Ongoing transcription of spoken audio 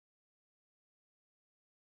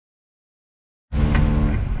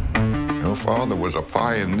Your father was a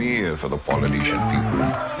pioneer for the Polynesian people.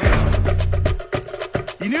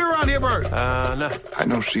 You new around here, Bert? No. I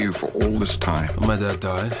don't see you for all this time. When my dad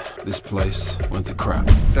died, this place went to crap.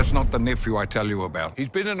 That's not the nephew I tell you about. He's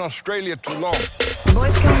been in Australia too long.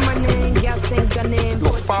 Boys come running, gas ain't gunning.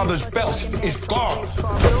 Your father's belt is gone.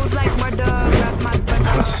 Feels like murder, grab my gun.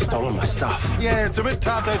 Alice has stolen my stuff. Yeah, it's a bit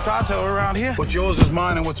tato around here. What's yours is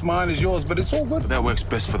mine and what's mine is yours, but it's all good. That works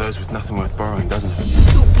best for those with nothing worth borrowing, doesn't it?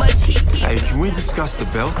 Too much heat. Hey, can we discuss the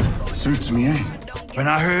belt? Suits me, eh? When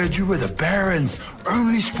I heard you were the Baron's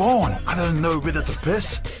only spawn, I don't know whether to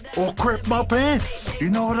piss or crap my pants. You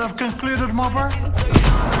know what I've concluded, mopper?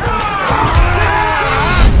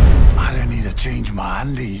 I don't need to change my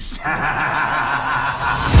undies.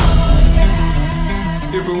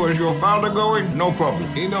 If it was your father going, no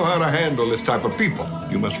problem. He know how to handle this type of people.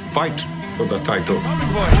 You must fight for the title.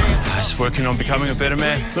 Just working on becoming a better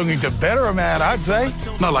man. Looking to better a man, I'd say.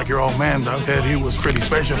 Not like your old man, though. Said he was pretty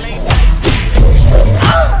special.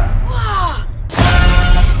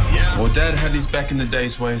 Well, Dad had his back in the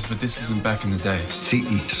days ways, but this isn't back in the days.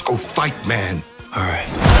 CE, just go fight, man. All right.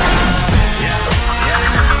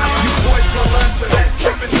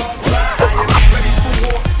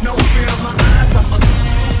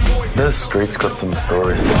 This street's got some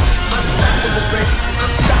stories.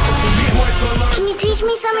 Can you teach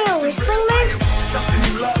me some of your whistling moves?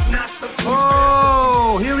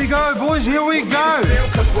 Oh, here we go, boys, here we go.